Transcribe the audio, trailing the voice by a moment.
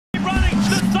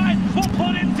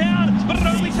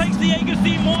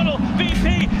Immortal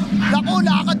VP. Naku,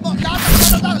 lakad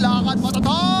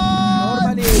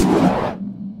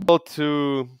mo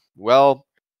to, well,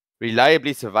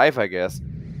 reliably survive, I guess.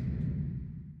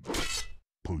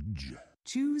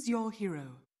 Choose your hero.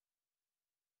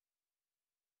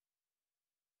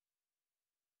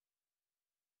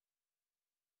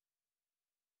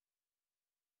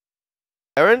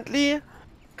 Apparently,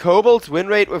 KOBOLDS win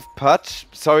rate with Pudge,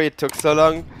 sorry it took so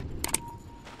long,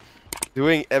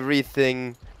 doing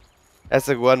everything as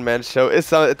a one-man show,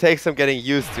 it takes some getting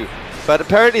used to. But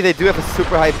apparently they do have a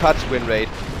super high Pudge win rate.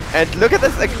 And look at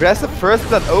this aggressive first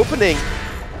blood opening.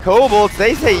 KOBOLDS,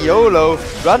 they say YOLO,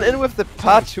 run in with the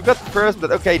Pudge, who got the first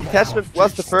blood? Okay, Detachment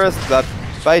was the first blood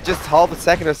by just half a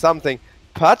second or something.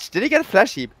 Pudge, did he get a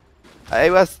flash heap? I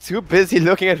was too busy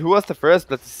looking at who was the first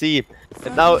blood to see.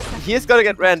 And now he is gonna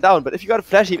get ran down, but if you got a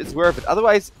flash heap, it's worth it.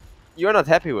 Otherwise, you're not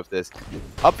happy with this.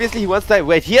 Obviously he wants to die.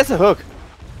 Wait, he has a hook.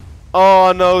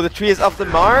 Oh no, the tree is off the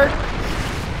mark.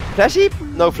 Flash heap?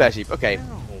 No flash heap, okay.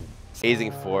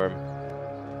 Amazing form.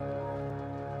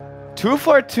 2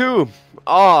 for 2.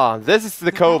 Oh, this is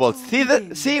the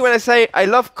KOBOLDS. See when I say I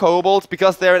love KOBOLDS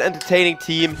because they're an entertaining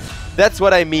team, that's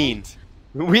what I mean.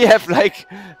 We have like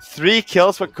 3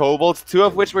 kills for KOBOLDS, 2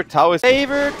 of which were Taoist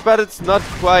favored, but it's not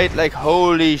quite like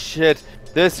holy shit.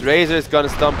 This Razor is gonna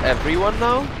stomp everyone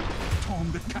now.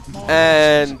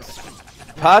 And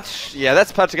Pudge, yeah,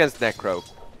 that's Pudge against Necro.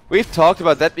 We've talked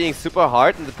about that being super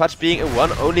hard, and the Pudge being a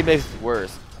 1 only makes it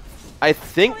worse. I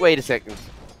think, wait a second.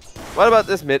 What about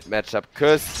this mid matchup?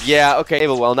 Cause, yeah, okay,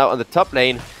 well now on the top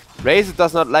lane, Razor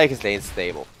does not like his lane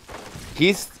stable.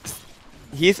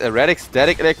 He's erratic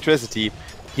static electricity.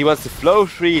 He wants to flow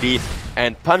freely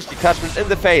and punch Detachment in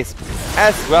the face.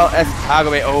 As well as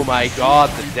Kagome. Oh my god,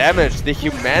 the damage, the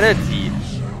humanity.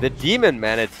 The demon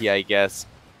manatee, I guess.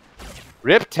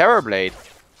 Rip Terrorblade.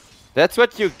 That's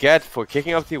what you get for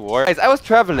kicking off the war. Guys, I was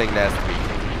traveling last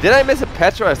week. Did I miss a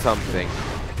patch or something?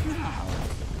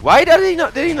 Why did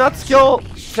he not skill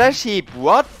Flash Heap?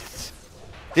 What?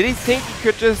 Did he think he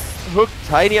could just hook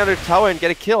Tiny under tower and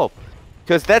get a kill?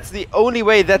 Because that's the only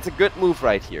way that's a good move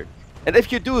right here. And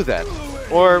if you do that,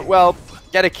 or, well,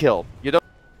 get a kill, you don't...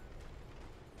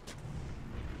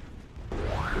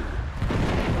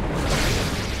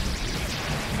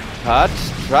 Pudge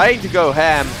trying to go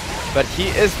ham, but he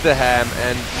is the ham,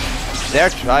 and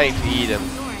they're trying to eat him.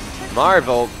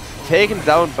 Marvel taken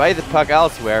down by the Puck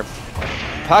elsewhere.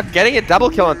 Puck getting a double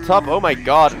kill on top. Oh my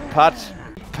god,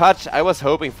 Pudge, I was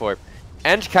hoping for.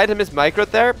 Ange kinda missed micro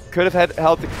there. Could have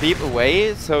held the creep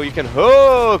away, so you can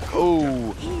hook.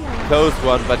 Oh, close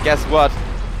one, but guess what?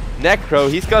 Necro,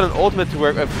 he's got an ultimate to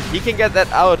work with. He can get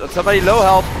that out on somebody low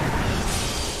health.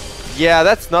 Yeah,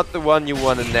 that's not the one you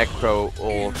want a Necro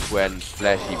ult when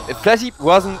Flash Heap. If Flash Heap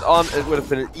wasn't on, it would have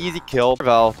been an easy kill.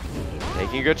 Well,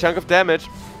 taking a good chunk of damage.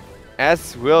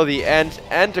 As will the Ange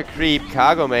and the creep.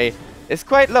 Kagome is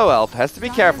quite low health, has to be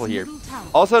careful here.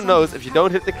 Also knows if you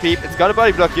don't hit the creep, it's gonna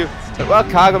body block you. But while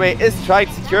Kagome is trying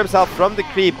to secure himself from the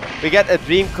creep, we get a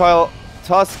Dream Coil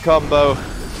toss combo.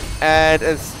 And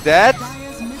instead,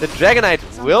 the Dragonite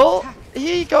will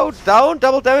he go down,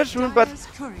 double damage rune, but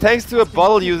thanks to a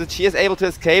bottle usage, he is able to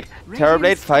escape.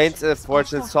 Terrorblade finds a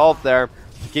fortunate solve there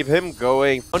to keep him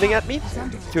going. Pounding at me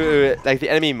to like the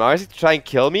enemy Marcy to try and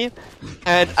kill me.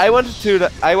 And I wanted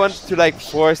to like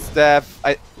force staff.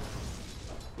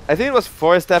 I think it was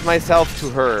force staff myself to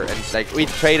her, and like we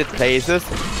traded places,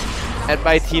 and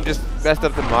my team just messed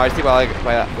up the Marcy while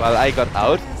I got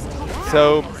out.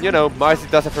 So you know, Marcy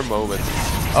does have her moments.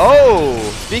 Oh,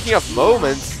 speaking of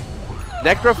moments,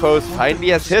 Necrophos finally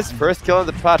has his first kill on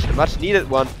the Pudge, a much needed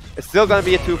one. It's still gonna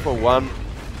be a 2 for 1,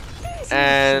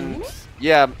 and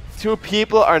yeah, 2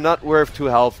 people are not worth 2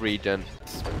 health regen.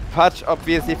 Pudge,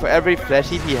 obviously, for every flash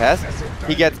heat he has,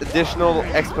 he gets additional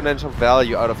exponential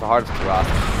value out of a Heart of Grasp.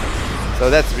 So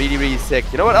that's really, really sick.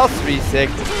 You know what else is really sick?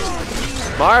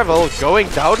 Marvel going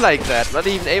down like that, not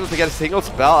even able to get a single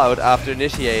spell out after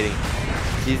initiating.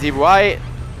 TZY,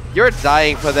 you're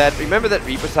dying for that. Remember that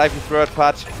Reaper type you threw at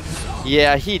Pudge?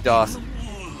 Yeah, he does.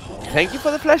 Thank you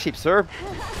for the flash heap, sir.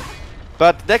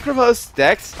 But Necrophos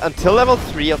stacks until level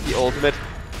 3 of the ultimate.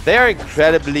 They are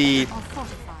incredibly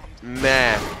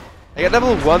meh. Like at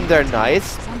level 1 they're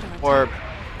nice, or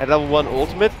at level 1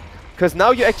 ultimate, because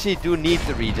now you actually do need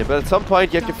the regen, but at some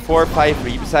point you have your 4 or 5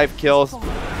 Reaper kills,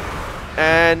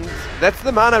 and that's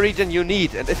the mana regen you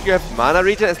need. And if you have mana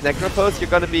regen as Necrophos, you're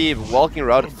gonna be walking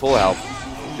around at full health,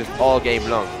 just all game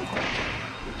long.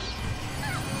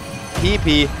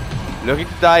 TP looking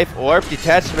to dive, orb,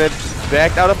 detachment,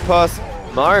 backed out of pause.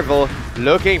 Marvel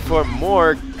looking for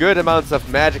more good amounts of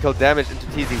magical damage into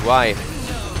TZY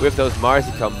with those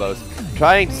Marcy combos.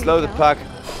 trying to slow the puck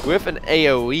with an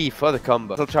AoE for the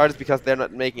combo. He'll charge because they're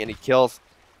not making any kills.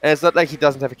 And it's not like he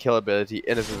doesn't have a kill ability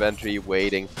in his inventory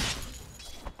waiting.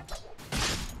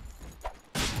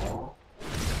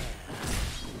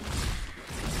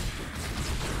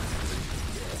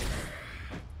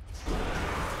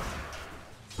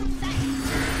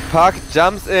 Puck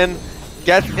jumps in,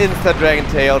 gets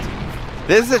insta-dragon-tailed.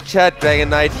 This is a Chad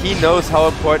Dragon Knight. He knows how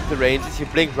important the range is. You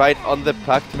blink right on the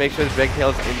puck to make sure the Dragon Tail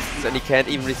is instant and he can't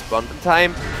even respond in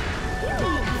time.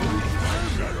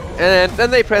 And then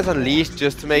they press Unleash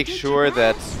just to make sure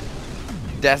that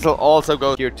Dazzle also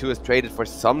goes tier 2 is traded for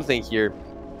something here.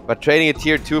 But trading a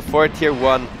tier 2 for a tier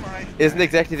 1 isn't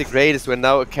exactly the greatest when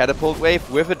now a Catapult Wave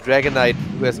with a Dragon Knight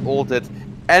who has ulted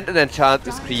and an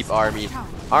Enchantress creep army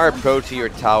are approaching your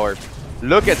tower.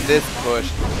 Look at this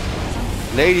push.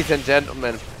 Ladies and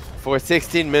gentlemen, for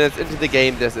 16 minutes into the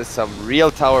game, this is some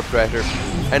real tower pressure.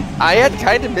 And I had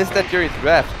kind of missed that during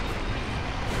draft.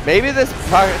 Maybe this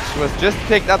patch was just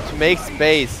picked up to make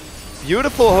space.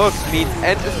 Beautiful hooks means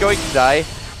Ent is going to die.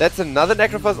 That's another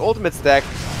Necrophos ultimate stack.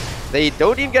 They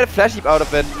don't even get a flash heap out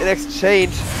of it. In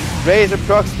exchange, Razor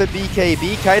procs the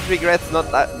BKB. Kind of regrets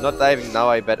not diving now,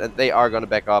 I bet, and they are gonna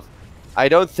back off. I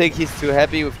don't think he's too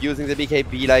happy with using the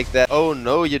BKB like that. Oh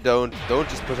no, you don't. Don't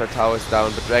just push our towers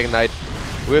down. But Dragon Knight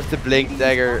with the Blink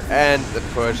Dagger and the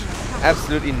push.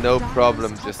 Absolutely no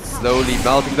problem. Just slowly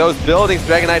melting those buildings.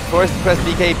 Dragon Knight forced to press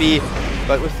BKB.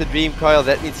 But with the Dream Coil,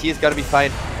 that means he's gonna be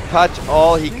fine. Pudge,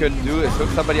 all he could do is hook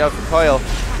somebody out of the coil,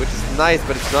 which is nice,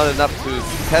 but it's not enough to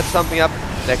set something up.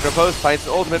 Necropose finds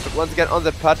the ultimate, but once again on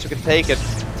the Pudge, who can take it.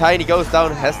 Tiny goes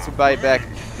down, has to buy back.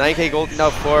 9k gold now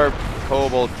for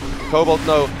Kobold. Kobold,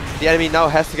 no. The enemy now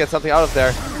has to get something out of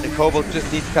there. And Kobold just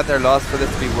needs to cut their loss for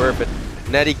this to be worth it.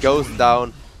 Netty goes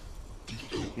down.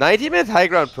 90-minute high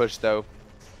ground push, though.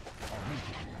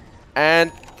 And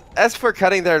as for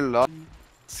cutting their loss,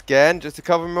 scan just to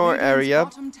cover more area.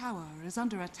 Bottom tower is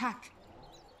under attack.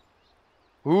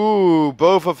 Ooh,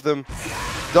 both of them.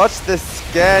 Dodge the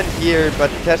scan here, but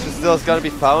Tesha still is gonna be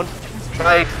found.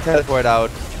 Trying to teleport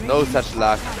out. No such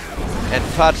luck. And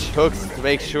Pudge hooks to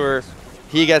make sure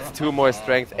he gets 2 more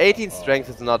strength. 18 strength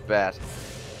is not bad.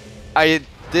 I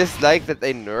dislike that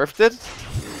they nerfed it.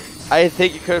 I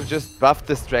think you could have just buffed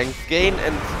the strength gain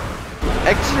and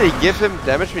actually give him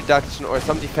damage reduction or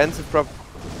some defensive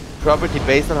property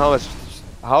based on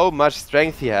how much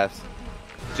strength he has.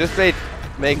 Just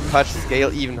make Pudge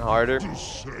scale even harder.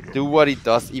 Do what he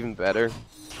does even better.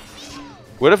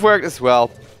 Would have worked as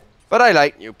well. But I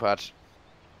like new Pudge.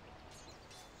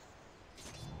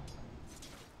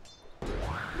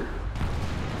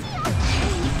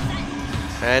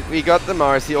 And we got the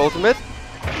Marcy ultimate.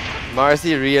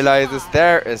 Marcy realizes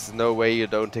there is no way you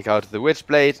don't take out the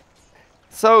Witchblade.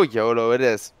 So YOLO it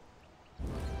is.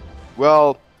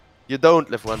 Well, you don't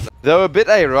live once. Though a bit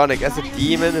ironic as a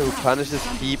demon who punishes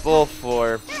people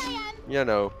for, you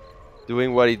know,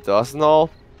 doing what he does and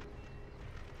all.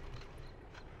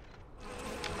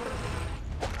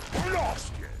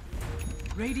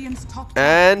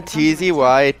 And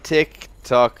TZY, tick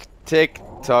tock, tick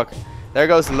tock. There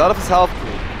goes a lot of his health pool.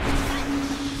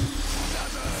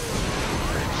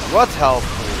 What health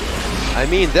pool? I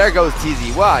mean, there goes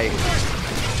TZY.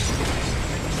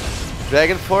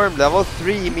 Dragon form level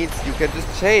 3 means you can just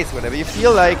chase whenever you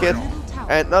feel like it.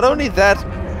 And not only that,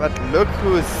 but look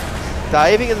who's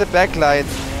diving in the backline.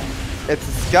 It's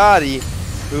Skadi,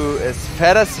 who is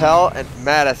fat as hell and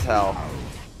mad as hell.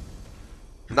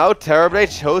 Now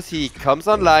Terrorblade shows he comes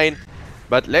online.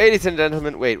 But ladies and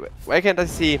gentlemen, wait, why can't I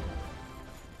see?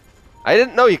 I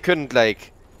didn't know you couldn't,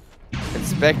 like,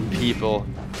 inspect people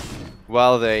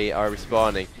while they are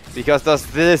respawning. Because does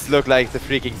this look like the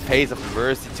freaking face of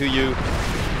mercy to you?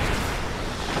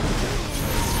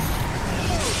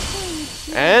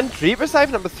 And Reaper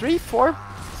Scythe number 3, 4,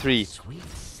 3.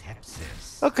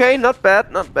 Okay, not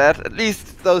bad, not bad. At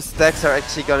least those stacks are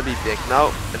actually gonna be big now.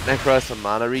 And Necro has some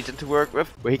mana regen to work with,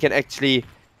 where he can actually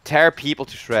tear people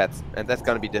to shreds. And that's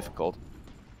gonna be difficult.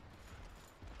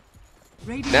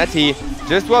 Natty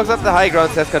just walks up the high ground,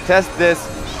 says contest this.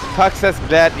 Puck says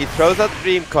gladly, throws out the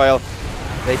Dream Coil.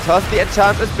 They toss the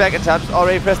Enchantress back. Enchantress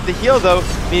already pressed the heal though,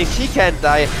 meaning she can't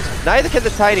die. Neither can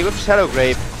the Tiny with Shadow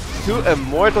Grave. 2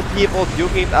 immortal people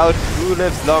duking it out who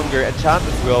lives longer.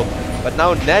 Enchantress will. But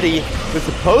now Netty, who's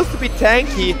supposed to be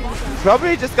tanky,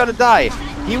 probably just gonna die.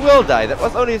 He will die. That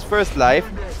was only his first life.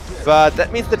 But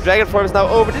that means the Dragon form is now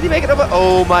over. Did he make it over?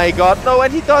 Oh my god, no,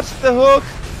 and he dodged the hook.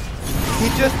 He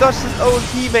just dodged his own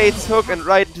teammate's hook and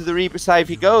right into the Reaper Scythe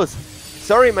he goes.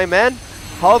 Sorry, my man.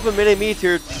 Half a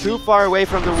millimeter too far away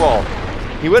from the wall.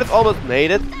 He would have almost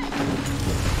made it.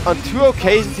 On 2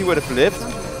 occasions he would have lived,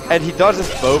 and he dodges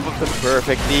both of them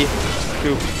perfectly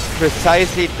to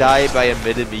precisely die by a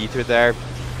millimeter there.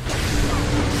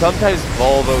 Sometimes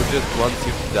Volvo just wants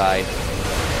you to die.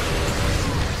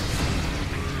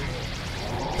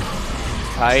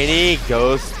 Tiny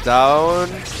goes down.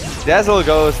 Dazzle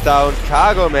goes down.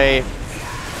 Kagome.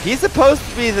 He's supposed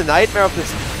to be the nightmare of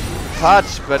this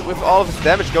Pudge, but with all of his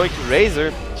damage going to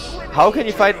Razor, how can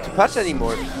you fight to Pudge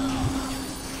anymore?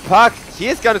 Puck, he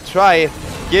is gonna try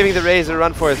giving the Razor a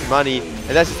run for his money, and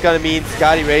that's just gonna mean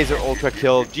Skadi Razor ultra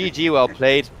kill. GG, well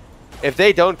played. If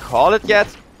they don't call it yet,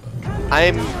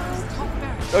 I'm...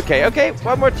 Okay,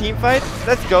 one more team fight.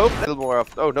 Let's go. A little more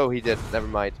of... Oh no, he did. Never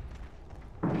mind.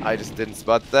 I just didn't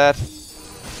spot that.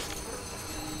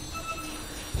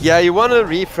 Yeah, you want to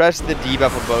refresh the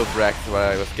debuff on both racks, what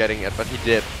I was getting at, but he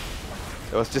did.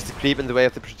 It was just a creep in the way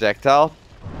of the projectile.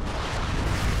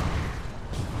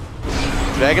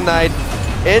 Dragon Knight,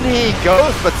 in he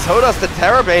goes, but so does the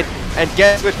Terrorbait, and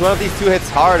gets with one of these 2 hits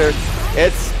harder.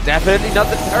 It's definitely not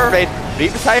the Terrorbait.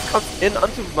 Reaper's Hive comes in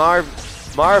onto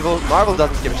Marvel. Marvel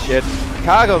doesn't give a shit.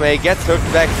 Kagome gets hooked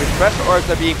back. His pressure orbs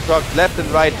are being procced left and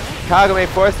right. Kagome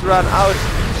forced to run out.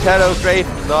 Shadow Grave,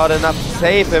 not enough to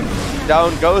save him.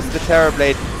 Down goes the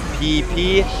Terrorblade.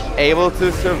 PP able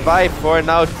to survive for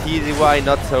now. TZY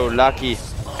not so lucky.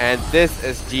 And this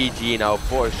is GG now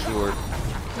for sure.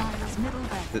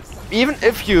 Even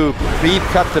if you creep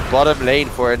cut the bottom lane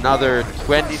for another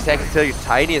 20 seconds till your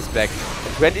Tiny is back,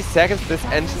 in 20 seconds this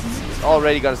engine is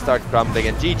already gonna start crumbling,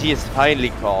 and GG is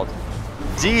finally called.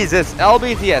 Jesus,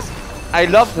 LBZS, I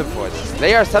love them for this.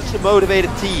 They are such a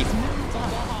motivated team.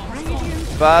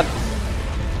 But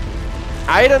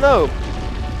I don't know.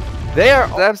 They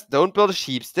are... Don't build a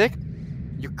sheep stick.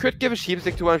 You could give a sheep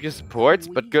stick to one of your supports,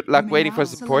 but good luck waiting for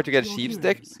support to get a sheep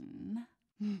stick.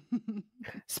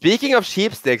 Speaking of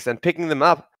sheep sticks and picking them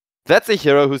up, that's a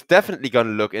hero who's definitely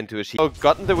gonna look into a sheep. Oh,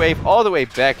 gotten the wave all the way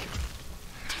back,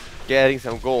 getting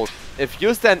some gold. If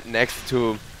you stand next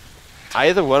to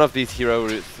either one of these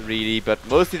heroes really, but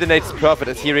mostly the Nature's Prophet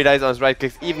as he relies on his right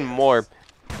clicks even more.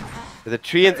 The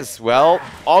Treants as well,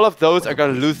 all of those are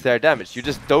gonna lose their damage. You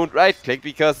just don't right click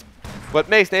because what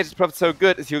makes Nature's Prophet so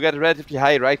good is you get a relatively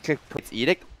high right click per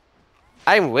Edict.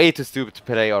 I'm way too stupid to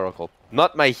play Oracle.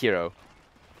 Not my hero.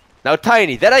 Now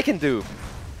Tiny, that I can do.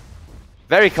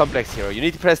 Very complex hero. You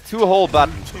need to press 2 whole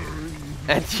buttons.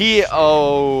 And he,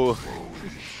 oh...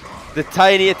 The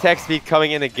Tiny attack speed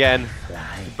coming in again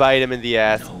to bite him in the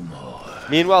ass.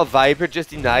 Meanwhile, Viper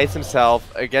just denies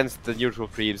himself against the neutral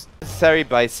creeps. Necessary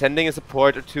by sending a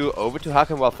support or 2 over to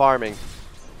Hakan while farming.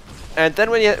 And then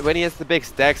when he has the big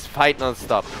stacks, fight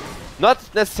non-stop.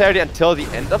 Not necessarily until the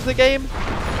end of the game,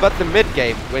 but the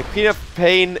mid-game, when Queen of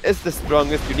Pain is the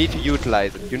strongest, you need to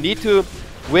utilize it. You need to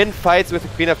win fights with the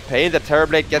Queen of Pain that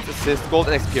Terrorblade gets assist, gold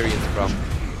and experience from.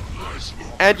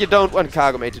 And you don't want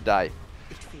Kagome to die.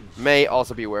 May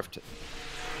also be worth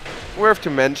to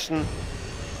mention.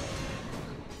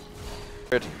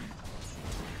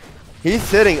 He's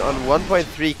sitting on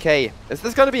 1.3k. Is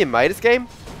this gonna be a Midas game?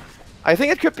 I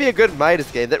think it could be a good Midas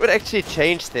game. That would actually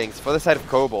change things for the side of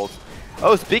KOBOLDS.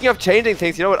 Oh, speaking of changing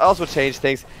things, you know what else will change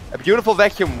things? A beautiful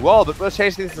vacuum wall, but will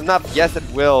change things enough? Yes, it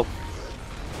will.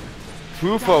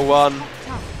 2 for 1.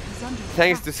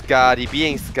 Thanks to Skadi,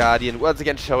 being Skadi, and once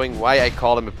again showing why I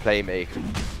call him a playmaker.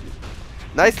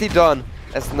 Nicely done.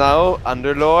 As now,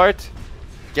 Underlord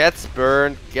gets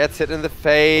burned, gets hit in the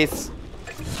face.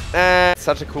 And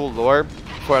such a cool lore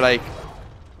for like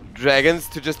dragons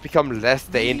to just become less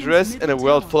dangerous in a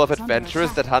world full of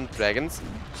adventurers that hunt dragons.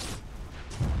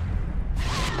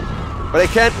 But I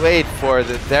can't wait for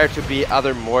there to be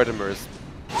other Mortimers.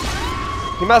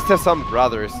 He must have some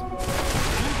brothers.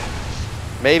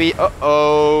 Maybe,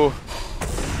 uh-oh.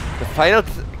 The final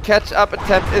catch-up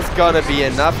attempt is gonna be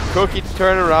enough. Cookie to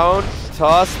turn around.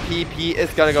 Toss, PP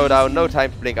is gonna go down. No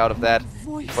time to blink out of that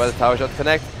before the tower shot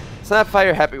connects.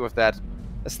 Snapfire, happy with that.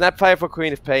 A Snapfire for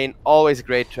Queen of Pain, always a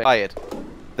great try. It.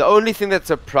 The only thing that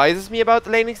surprises me about the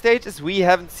laning stage is we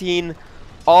haven't seen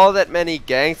all that many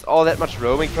ganks, all that much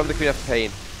roaming from the Queen of Pain.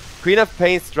 Queen of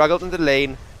Pain struggled in the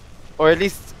lane, or at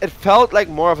least it felt like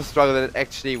more of a struggle than it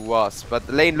actually was, but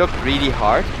the lane looked really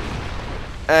hard.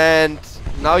 And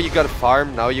now you gotta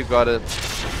farm, now you gotta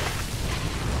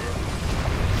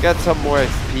get some more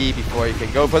XP before you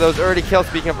can go for those early kills.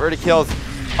 Speaking of early kills,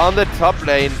 on the top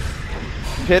lane,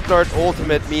 Pit Lord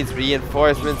ultimate means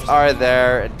reinforcements are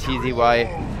there, and TZY,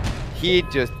 he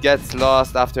just gets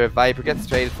lost after a Viper gets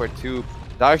traded for 2.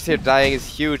 Darkseer dying is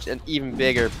huge, and even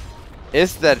bigger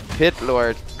is that Pit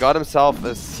Lord got himself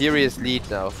a serious lead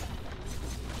now.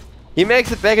 He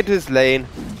makes it back into his lane.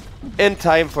 in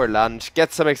time for lunch,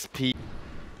 get some XP.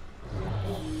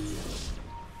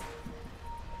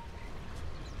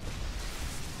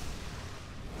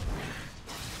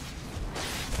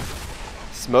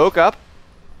 Smoke up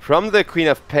from the Queen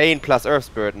of Pain plus Earth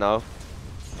Spirit now.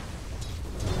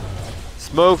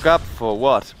 Smoke up for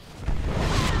what?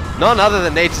 None other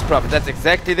than Nature's Prophet. That's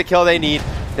exactly the kill they need.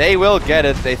 They will get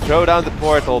it. They throw down the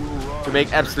portal to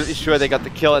make absolutely sure they got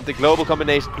the kill and the global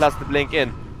combination plus the blink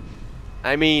in.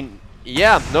 I mean,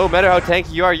 yeah, no matter how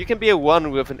tanky you are, you can be a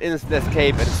 1 with an instant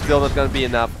escape and it's still not gonna be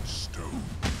enough.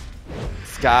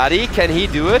 Skadi, can he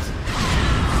do it?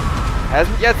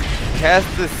 Hasn't yet cast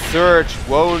the Surge,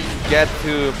 won't get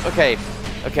to...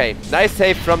 Okay, nice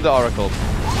save from the Oracle.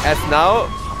 As now,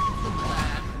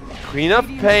 Queen of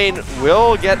Pain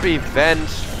will get revenge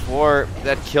for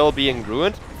that kill being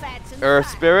ruined. Earth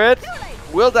Spirit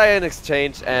will die in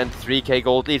exchange and 3k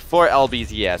gold lead for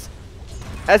LBZS.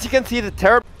 As you can see, the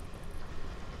terrible...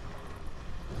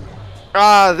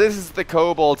 this is the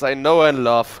kobolds I know and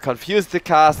love. Confuse the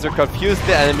caster, confuse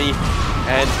the enemy,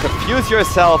 and confuse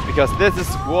yourself, because this is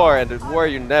war, and in war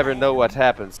you never know what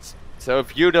happens. So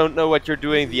if you don't know what you're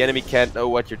doing, the enemy can't know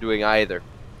what you're doing either.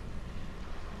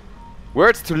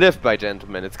 Words to live by,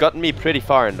 gentlemen. It's gotten me pretty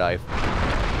far in life.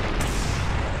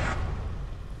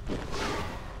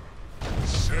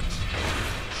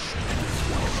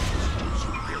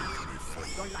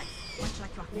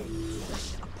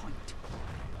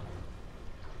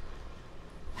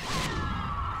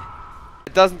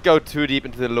 It doesn't go too deep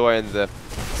into the lore and the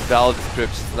spell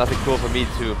descriptions. Nothing cool for me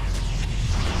to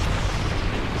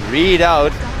read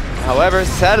out. However,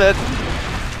 Salad,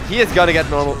 he is gonna get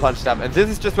normal punched up, and this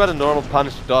is just what a normal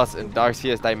punch does in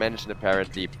Darkseer's dimension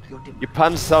apparently. You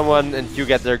punch someone and you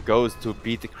get their ghost to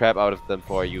beat the crap out of them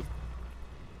for you.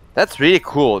 That's really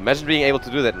cool. Imagine being able to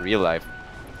do that in real life.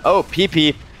 Oh,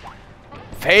 PP.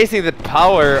 Facing the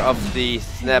power of the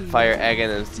Snapfire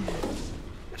Agonist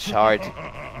shard.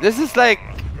 This is like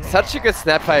such a good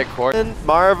Snapfire core. And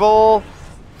Marvel,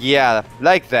 yeah,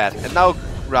 like that. And now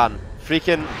run,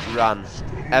 freaking run.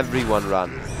 Everyone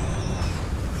run.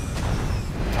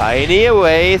 Tiny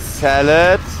away,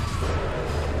 Salad.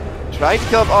 Trying to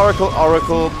kill up Oracle.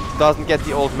 Oracle doesn't get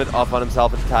the ultimate off on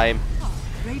himself in time.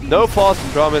 No false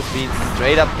promise means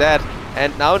straight up dead.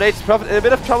 And now Nature's Prophet in a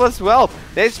bit of trouble as well.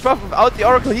 Nature's Prophet without the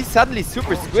Oracle, he's suddenly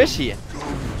super squishy.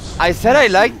 I said I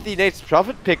liked the Nature's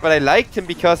Prophet pick, but I liked him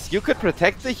because you could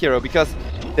protect the hero, because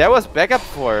there was backup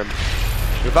for him.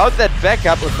 Without that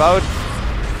backup, without...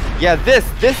 Yeah, this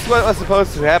what was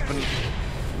supposed to happen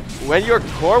when your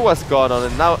core was gone on,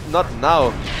 and now, not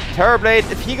now.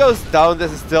 Terrorblade, if he goes down,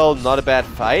 this is still not a bad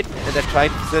fight, and they're trying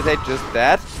to facilitate just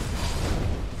that.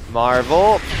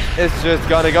 Marvel is just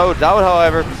gonna go down,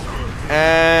 however,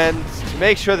 and to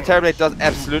make sure the Terrorblade does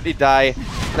absolutely die,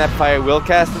 Snapfire will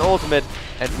cast an ultimate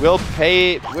and will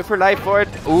pay with her life for it.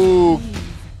 Ooh,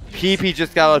 PP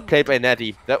just got outplayed by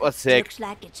Natty. That was sick.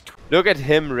 Look at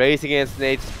him racing against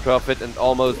Nature's Prophet and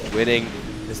almost winning,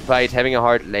 despite having a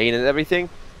hard lane and everything.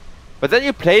 But then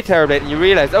you play Terrorblade and you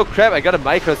realize, oh crap, I gotta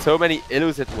micro so many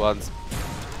illus at once.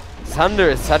 Thunder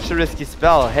is such a risky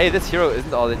spell. Hey, this hero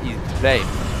isn't all that easy to play.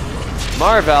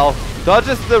 Marvel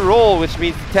dodges the roll, which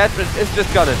means detachment is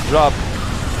just gonna drop.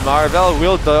 Marvel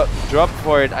will drop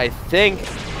for it, I think.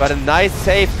 But a nice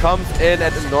save comes in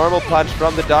and a normal punch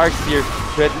from the Darkseer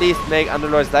to at least make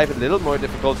Underlord's life a little more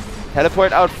difficult.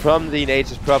 Teleport out from the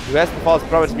Nature's Prophet, who has the false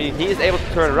promise, meaning he is able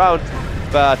to turn around.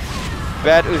 But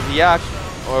Bad Uziak,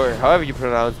 or however you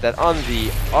pronounce that, on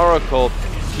the Oracle,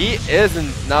 he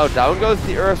isn't. Now down goes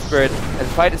the Earth Spirit, and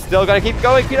the fight is still gonna keep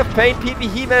going. Queen of Pain, PP,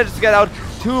 he manages to get out.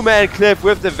 Two-man cliff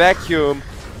with the vacuum.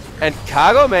 And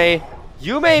Kagome,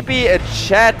 you may be a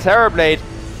Chad Terrorblade,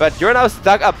 but you're now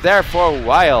stuck up there for a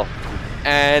while.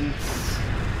 And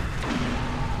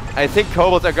I think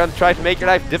kobolds are gonna try to make your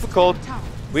life difficult.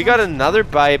 We got another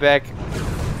buyback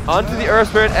onto the Earth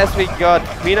Spirit as we got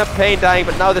Queen of Pain dying,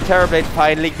 but now the Terrorblade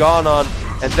finally gone on.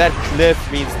 And that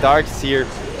cliff means Darkseer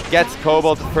gets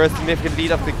Kobold the first significant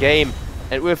lead of the game.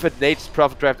 And with it, Nature's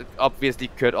Prophet draft, it obviously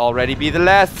could already be the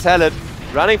last Salad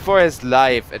running for his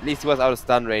life. At least he was out of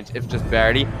stun range, if just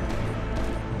barely.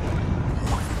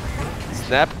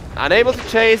 Snap, unable to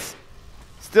chase.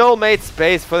 Still made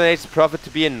space for the Nature's Prophet to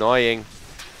be annoying.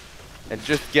 And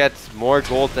just get more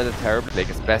gold than the Terrorblade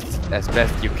as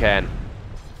best you can.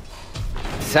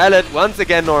 Salad, once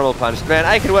again normal punch. Man,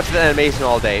 I can watch that animation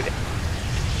all day.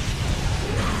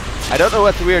 I don't know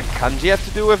what the weird kanji has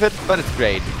to do with it, but it's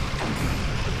great.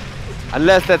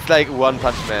 Unless that's like One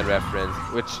Punch Man reference,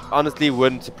 which honestly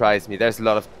wouldn't surprise me. There's a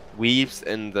lot of weeps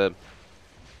in the...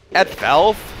 At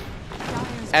Valve?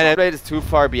 And LBZS is too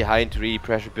far behind to really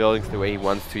pressure buildings the way he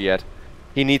wants to yet.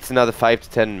 He needs another 5 to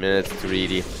 10 minutes to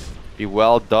really be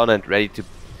well done and ready to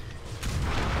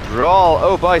brawl.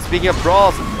 Oh boy, speaking of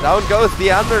brawls, down goes the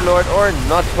Underlord, or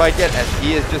not quite yet, as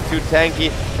he is just too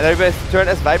tanky. And everybody's turn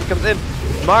as Viper comes in.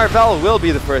 Marvel will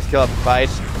be the first kill of the fight.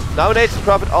 Now Nature's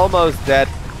Prophet almost dead.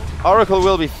 Oracle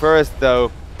will be first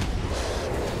though.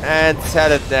 And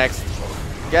Salad next.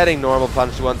 Getting normal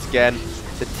punch once again.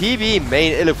 The TV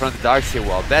main Illu from the Darkseer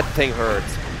wall. That thing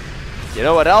hurts. You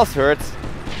know what else hurts?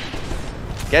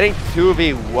 Getting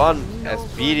 2v1, as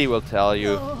BD will tell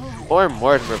you. Or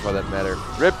Mortimer for that matter.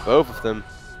 Rip both of them.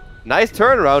 Nice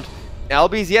turnaround.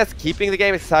 LBZS keeping the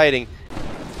game exciting.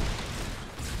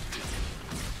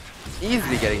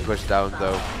 Easily getting pushed down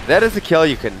though. That is a kill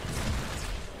you can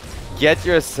get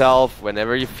yourself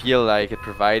whenever you feel like it,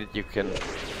 provided you can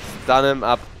stun him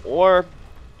up or,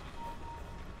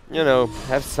 you know,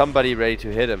 have somebody ready to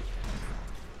hit him.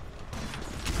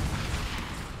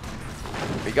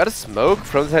 We got a smoke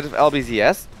from the side of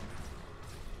LBZS.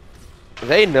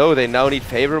 They know they now need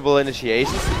favorable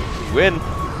initiations to win.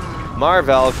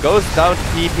 Marvel goes down to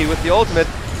TP with the ultimate,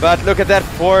 but look at that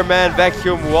 4-man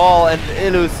vacuum wall, and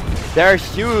Illus, they're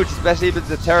huge, especially with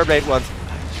the Terrorblade ones.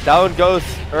 Down goes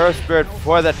Earth Spirit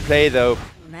for that play though.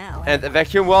 And the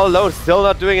vacuum wall alone still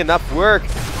not doing enough work,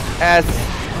 as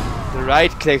the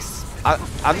right clicks.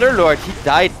 Underlord, he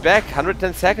died back,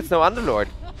 110 seconds, no Underlord.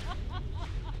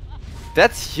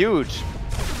 That's huge.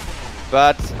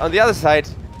 But on the other side,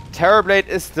 Terrorblade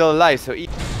is still alive, so easy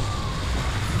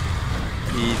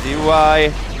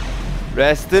Y.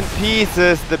 Rest in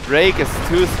pieces. The break is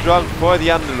too strong for the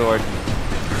Underlord.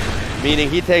 Meaning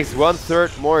he takes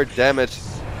 1/3 more damage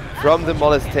from the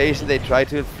molestation they try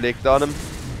to inflict on him.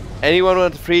 Anyone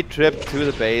want a free trip to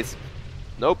the base?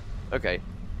 Nope. Okay.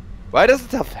 Why does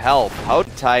it have health? How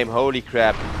time? Holy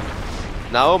crap.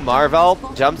 Now Marvel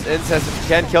jumps in, says if he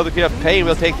can't kill the Queen of Pain,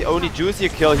 we'll take the only juicier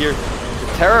kill here.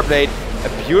 The Terrorblade. A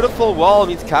beautiful wall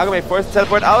means Kagome forces to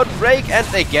teleport out, break, and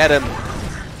they get him.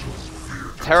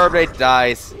 Terrorblade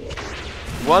dies.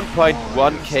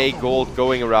 1.1k gold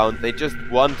going around. They just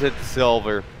wanted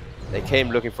silver. They came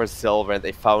looking for silver and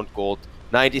they found gold.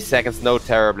 90 seconds, no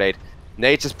Terrorblade.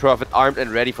 Nature's Prophet armed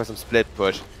and ready for some split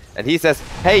push. And he says,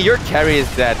 hey, your carry is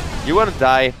dead. You want to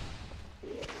die?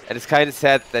 And it's kind of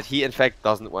sad that he in fact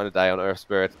doesn't want to die on Earth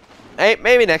Spirit. Hey,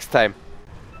 maybe next time.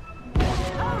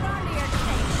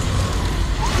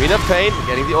 Queen of Pain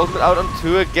getting the ultimate out on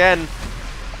 2 again.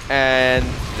 And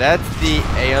that's the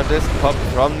Aeon Disc pop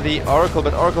from the Oracle,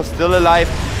 but Oracle's still alive.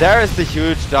 There is the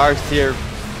huge Darkseer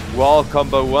wall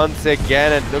combo once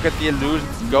again, and look at the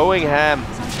illusions going ham.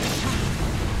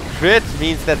 Crit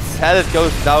means that Salad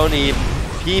goes down even.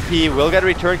 PP will get a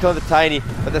return kill on the Tiny,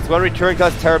 but that's one return kill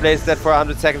as Terrorblade is dead for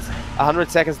 100 seconds.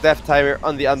 100 seconds death timer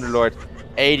on the Underlord.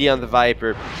 80 on the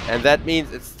Viper. And that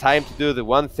means it's time to do the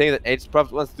one thing that Nature's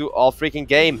Prophet wants to do all freaking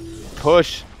game.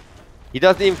 Push. He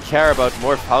doesn't even care about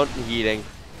more fountain healing.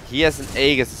 He has an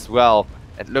Aegis as well.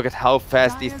 And look at how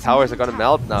fast these towers are gonna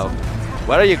melt now.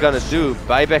 What are you gonna do?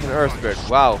 Buy back an Earth Spirit.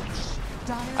 Wow.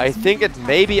 I think it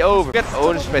may be over. Get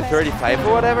ownership by 35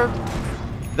 or whatever.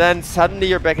 Then suddenly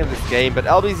you're back in this game. But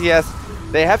LBZS,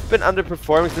 they have been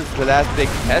underperforming since the last big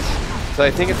patch. So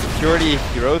I think it's purely a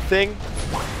hero thing.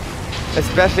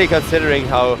 Especially considering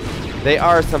how they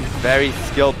are some very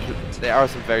skilled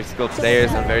players and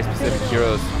very specific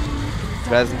heroes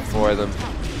present for them.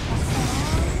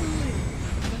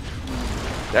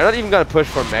 They're not even gonna push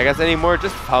for Megas anymore,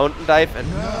 just Fountain Dive and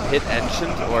hit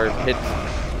Ancient or hit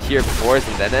tier 4s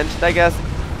and then Ancient, I guess.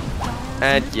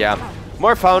 And yeah,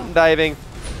 more Fountain Diving.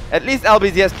 At least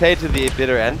LBZS played to the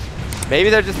bitter end. Maybe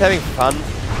they're just having fun.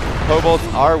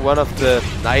 KOBOLDS are one of the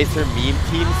nicer meme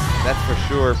teams, that's for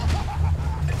sure.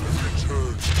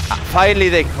 Finally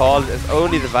they called as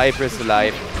only the Viper is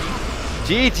alive.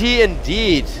 GG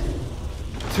indeed.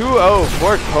 2-0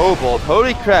 for KOBOLD.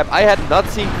 Holy crap, I had not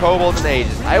seen KOBOLD in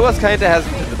ages. I was kinda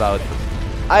hesitant about them.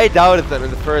 I doubted them in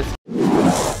the first.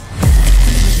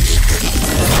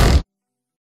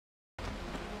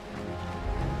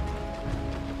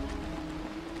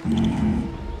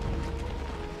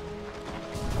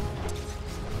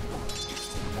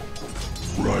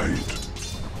 Right.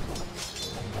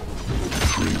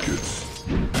 Trinkets.